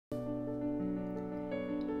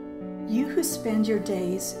You who spend your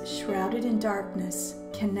days shrouded in darkness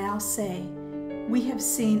can now say, "We have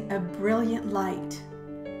seen a brilliant light."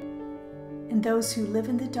 And those who live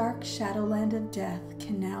in the dark shadowland of death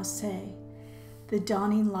can now say, "The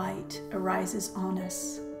dawning light arises on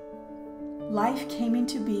us." Life came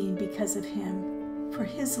into being because of him, for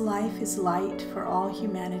his life is light for all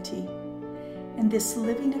humanity. And this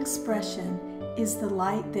living expression is the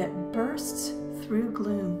light that bursts through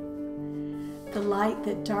gloom, the light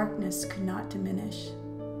that darkness could not diminish.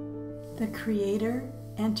 The Creator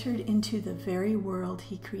entered into the very world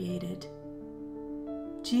he created.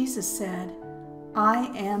 Jesus said, "I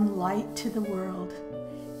am light to the world,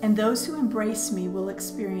 and those who embrace me will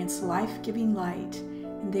experience life-giving light,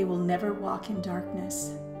 and they will never walk in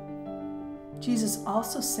darkness." Jesus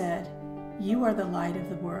also said, "You are the light of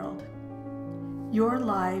the world." Your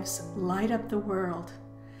lives light up the world.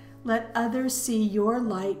 Let others see your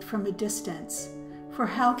light from a distance, for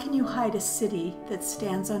how can you hide a city that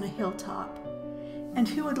stands on a hilltop? And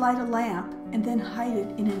who would light a lamp and then hide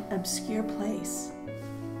it in an obscure place?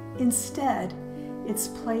 Instead, it's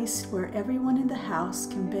placed where everyone in the house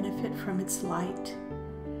can benefit from its light.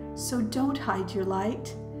 So don't hide your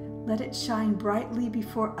light. Let it shine brightly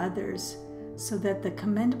before others, so that the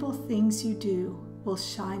commendable things you do will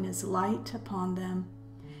shine as light upon them,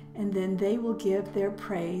 and then they will give their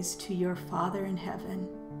praise to your Father in heaven.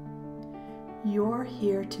 You're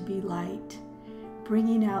here to be light,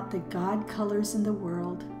 bringing out the God colors in the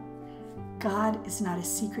world. God is not a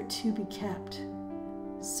secret to be kept,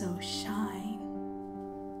 so shine.